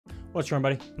What's up,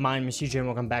 everybody? My name is CJ and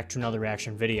welcome back to another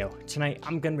reaction video. Tonight,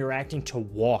 I'm going to be reacting to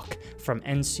Walk from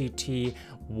NCT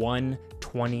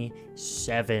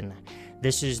 127.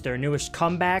 This is their newest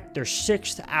comeback, their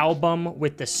 6th album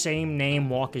with the same name.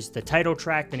 Walk is the title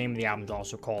track. The name of the album is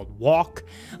also called Walk.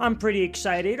 I'm pretty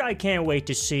excited. I can't wait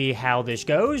to see how this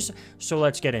goes. So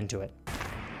let's get into it.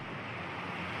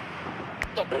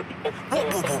 Okay,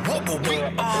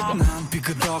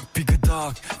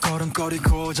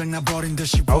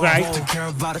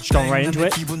 just going right into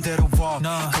it. Like in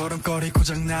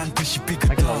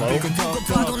the low.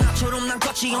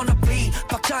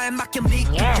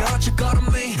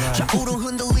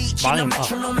 Volume up.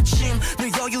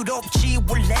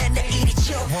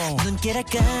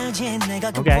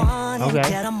 Okay, okay.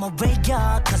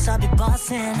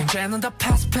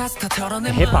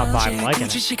 The hip-hop vibe, I'm liking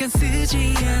it.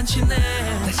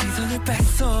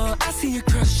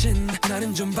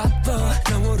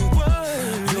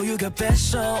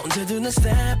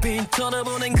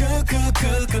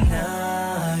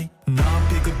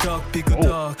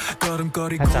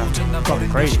 That sounds fucking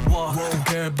crazy.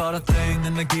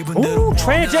 Ooh,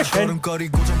 transition.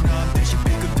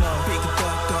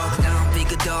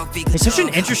 It's such an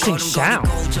interesting sound.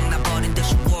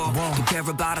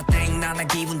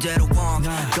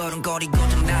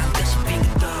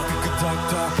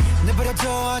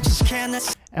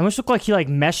 It almost looked like he like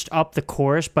messed up the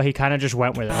chorus, but he kind of just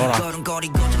went with it. Hold on.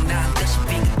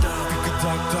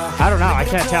 I don't know. I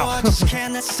can't tell.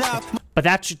 But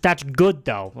that's good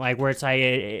though. Like where it's like,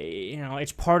 you know,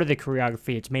 it's part of the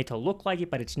choreography. It's made to look like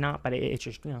it, but it's not. But it's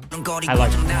just, you know, I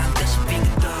like it.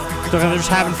 So they're just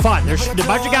having fun. There's a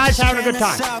bunch of guys having a good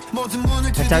time.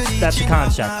 That's the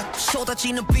concept.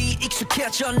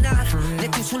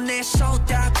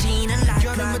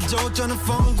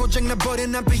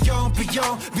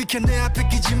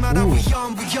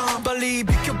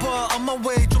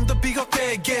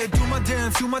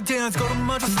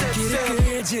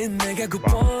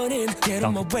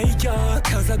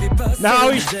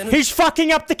 No, he's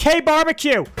fucking up the K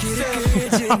barbecue.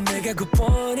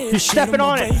 He's stepping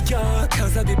on it.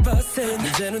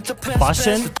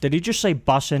 Bussin'? Did he just say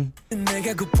bussin'?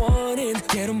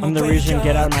 I'm the reason,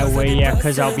 get out of my way, yeah,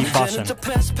 cause I'll be bussin'.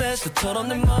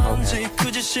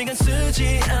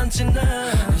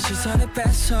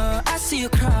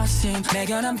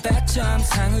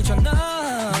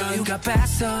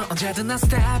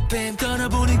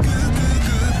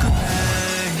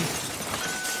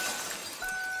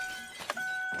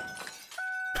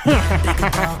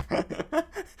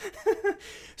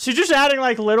 So just adding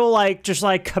like little just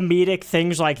comedic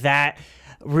things like that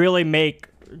really make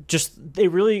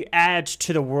it really adds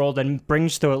to the world and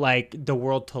brings the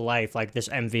world to life. Like this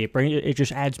MV, it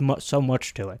just adds so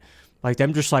much to it. Like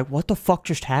them just like, what the fuck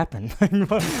just happened?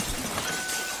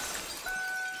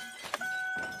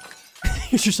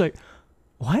 He's just like,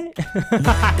 what?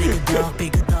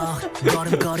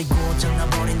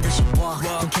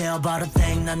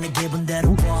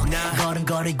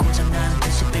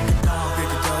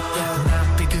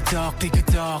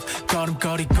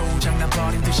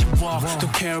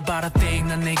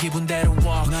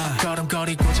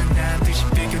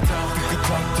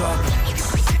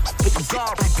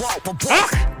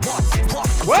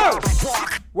 Whoa!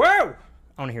 Whoa!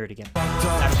 I want to hear it again.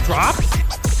 That's drop.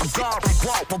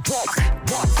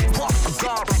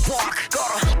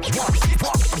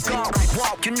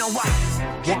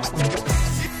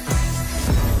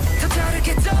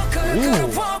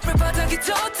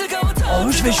 Oh,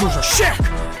 those visuals are sick.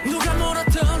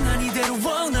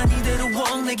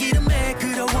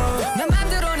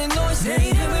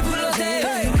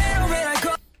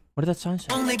 What did that song say?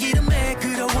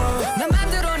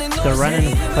 They're running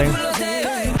and playing.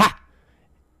 Ha!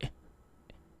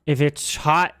 If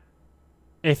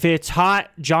it's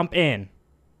hot, jump in.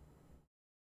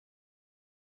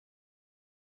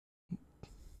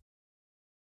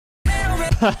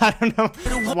 I don't know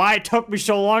why it took me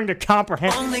so long to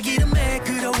comprehend.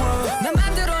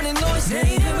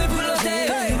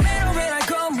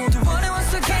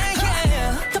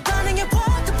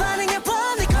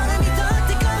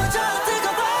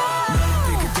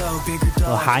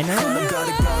 A high note?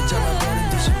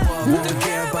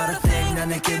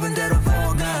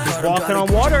 He's walking on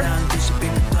water.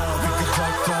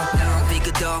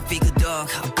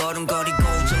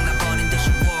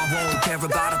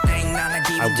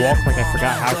 I walk like I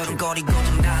forgot how to.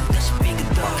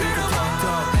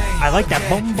 I like that.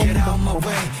 Boom, boom, boom,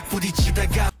 boom.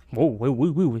 Whoa, whoa,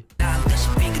 whoa, whoa.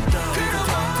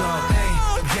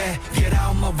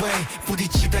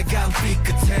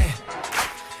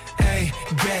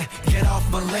 Get off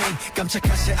my lane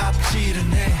깜짝할 새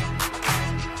앞지르네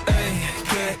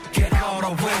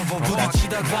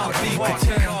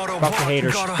Fuck the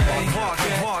haters.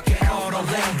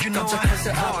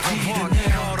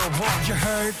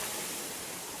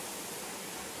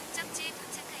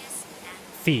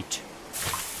 Feet.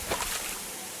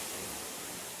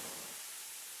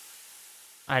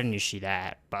 I didn't see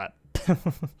that, but...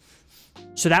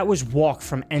 So that was Walk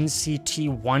from NCT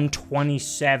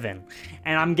 127.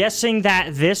 And I'm guessing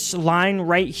that this line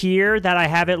right here that I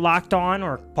have it locked on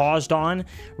or paused on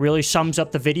really sums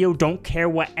up the video. Don't care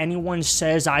what anyone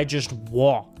says, I just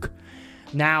walk.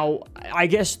 Now, I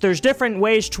guess there's different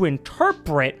ways to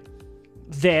interpret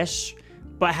this,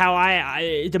 but how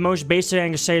the most basic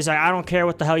thing to say is like, I don't care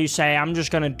what the hell you say, I'm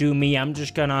just gonna do me, I'm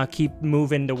just gonna keep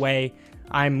moving the way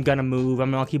I'm gonna move, I'm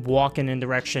gonna keep walking in the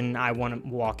direction I wanna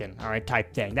walk in, alright,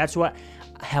 type thing. That's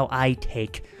how I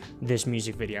take this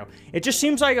music video. It just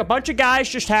seems like a bunch of guys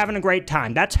just having a great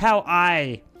time. That's how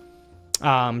I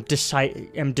am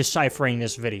deciphering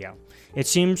this video. It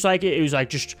seems like it was like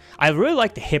just, I really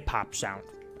like the hip-hop sound.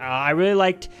 I really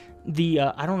liked the,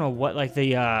 I don't know what, like the,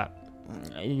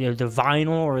 you know, the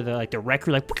vinyl or the, like the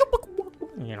record, like,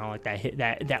 you know, like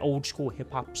that old school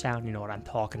hip-hop sound, you know what I'm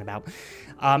talking about.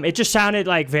 It just sounded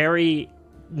like very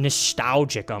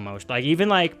nostalgic almost. Like even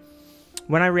like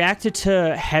when I reacted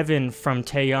to Heaven from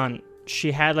Taeyeon,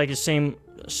 she had like the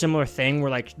similar thing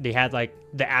where like they had like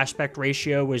the aspect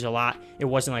ratio was a lot, it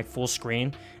wasn't like full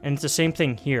screen. And it's the same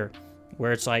thing here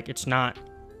where it's like, it's not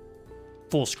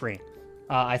full screen.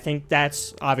 I think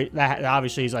that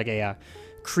obviously is like a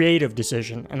creative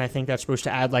decision, and I think that's supposed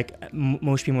to add like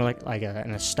most people like a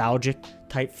nostalgic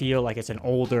type feel, like it's an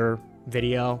older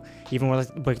video. Even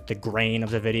with the grain of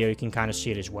the video, you can kind of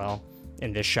see it as well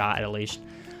in this shot at least.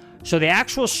 So the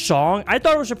actual song, I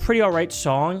thought it was a pretty alright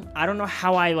song. I don't know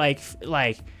how I like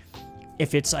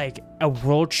if it's like a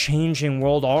world-changing,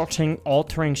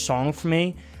 world-altering song for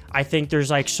me. I think there's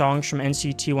like songs from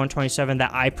NCT 127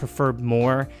 that I preferred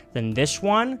more than this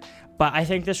one. But I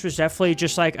think this was definitely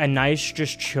just like a nice,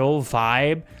 just chill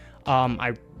vibe.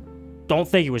 I don't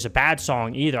think it was a bad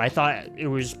song either. I thought it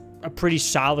was a pretty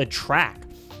solid track.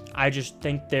 I just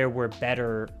think there were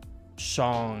better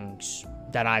songs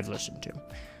that I've listened to.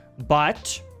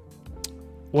 But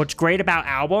what's great about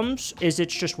albums is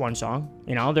it's just one song.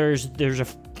 You know,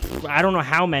 I don't know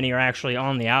how many are actually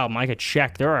on the album. I could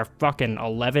check. There are fucking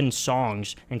 11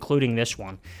 songs, including this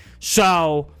one.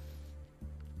 So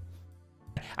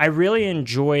I really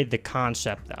enjoyed the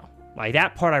concept, though. Like,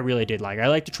 that part I really did like. I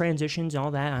like the transitions and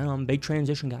all that. I'm a big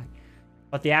transition guy.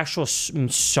 But the actual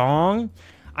song,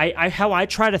 how I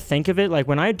try to think of it, like,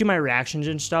 when I do my reactions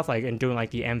and stuff, like, and doing,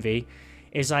 like, the MV,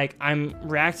 is, like, I'm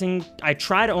reacting, I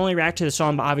try to only react to the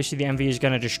song, but obviously the MV is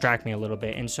going to distract me a little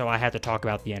bit, and so I have to talk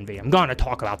about the MV. I'm going to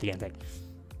talk about the MV.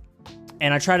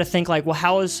 And I try to think, like, well,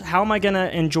 how am I going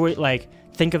to enjoy, like,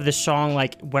 think of this song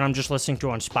like when I'm just listening to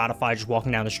it on Spotify, just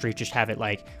walking down the street, just have it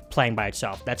like playing by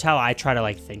itself. That's how I try to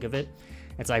like think of it.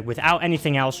 It's like without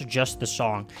anything else, just the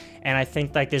song. And I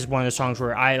think like this is one of the songs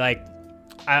where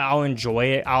I'll enjoy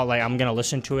it. I'm gonna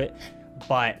listen to it.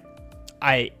 But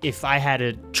if I had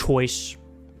a choice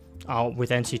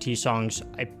with NCT songs,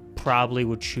 I probably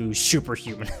would choose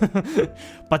Superhuman.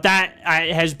 But that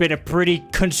has been a pretty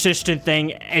consistent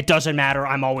thing. It doesn't matter.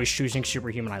 I'm always choosing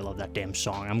Superhuman. I love that damn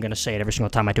song. I'm gonna say it every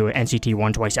single time I do an NCT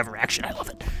 127 reaction. I love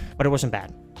it. But it wasn't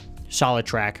bad. Solid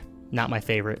track. Not my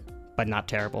favorite, but not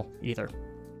terrible either.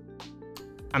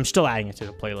 I'm still adding it to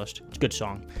the playlist. It's a good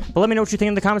song. But let me know what you think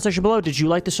in the comment section below. Did you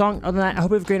like the song? Other than that, I hope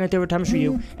you have a great night there. What time is for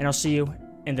you, and I'll see you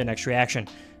in the next reaction.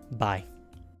 Bye.